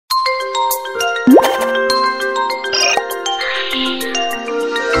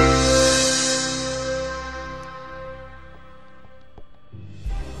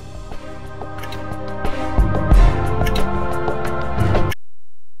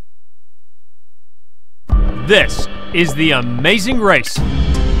This is the amazing race.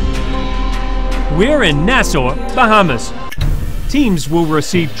 We're in Nassau, Bahamas. Teams will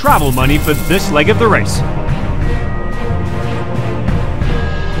receive travel money for this leg of the race.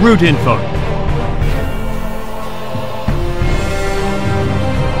 Route info.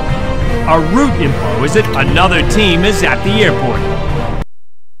 Our route info is that another team is at the airport.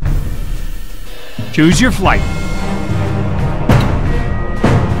 Choose your flight.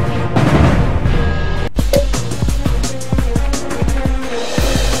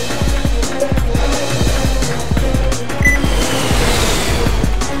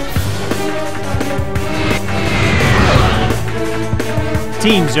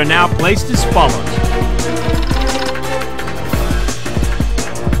 Teams are now placed as follows.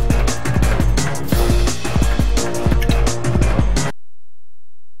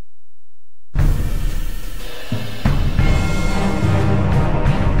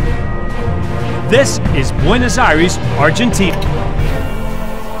 This is Buenos Aires, Argentina.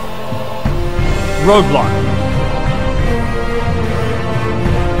 Roadblock.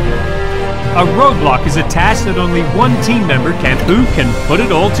 A roadblock is a task that only one team member can put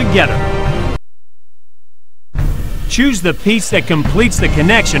it all together. Choose the piece that completes the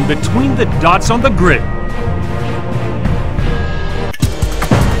connection between the dots on the grid.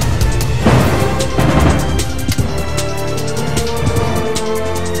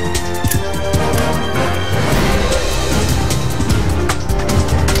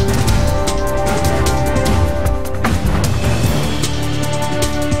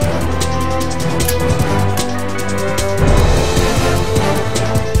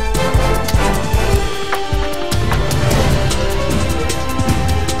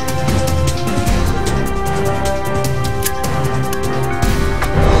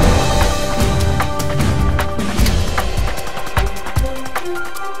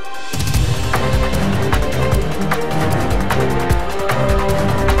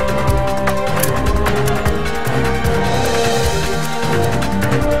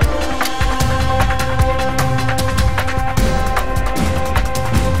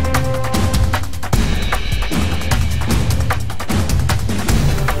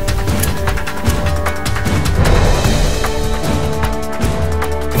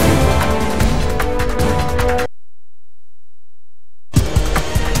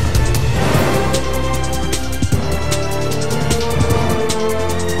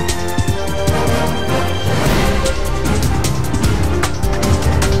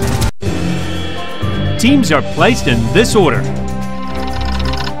 Teams are placed in this order.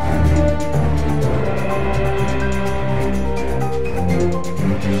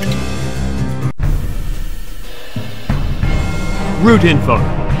 Route info.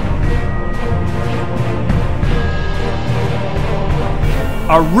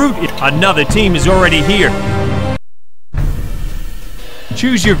 Our route. Another team is already here.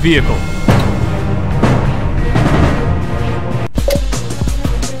 Choose your vehicle.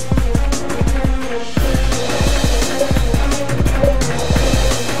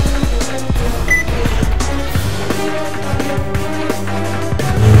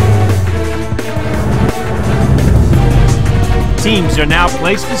 Teams are now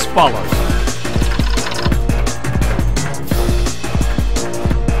placed as follows.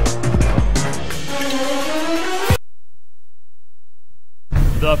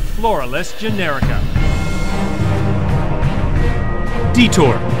 The Floralist Generica.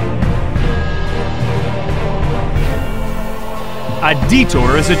 Detour. A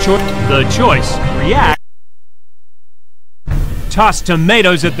detour is a choice. The choice. React. Toss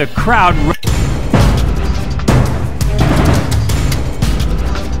tomatoes at the crowd.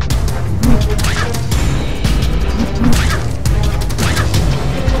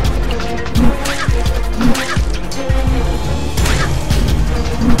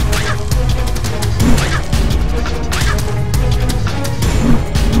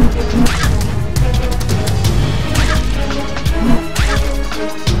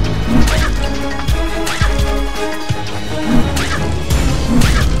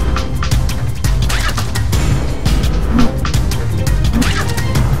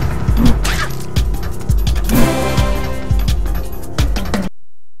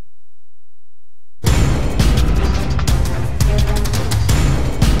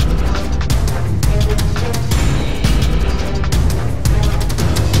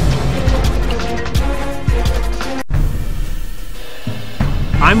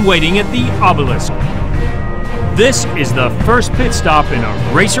 I'm waiting at the obelisk. This is the first pit stop in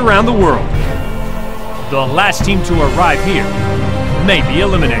a race around the world. The last team to arrive here may be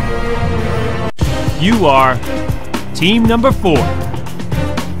eliminated. You are team number 4.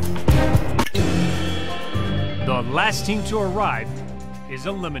 last team to arrive is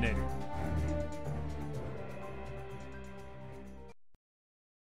eliminated.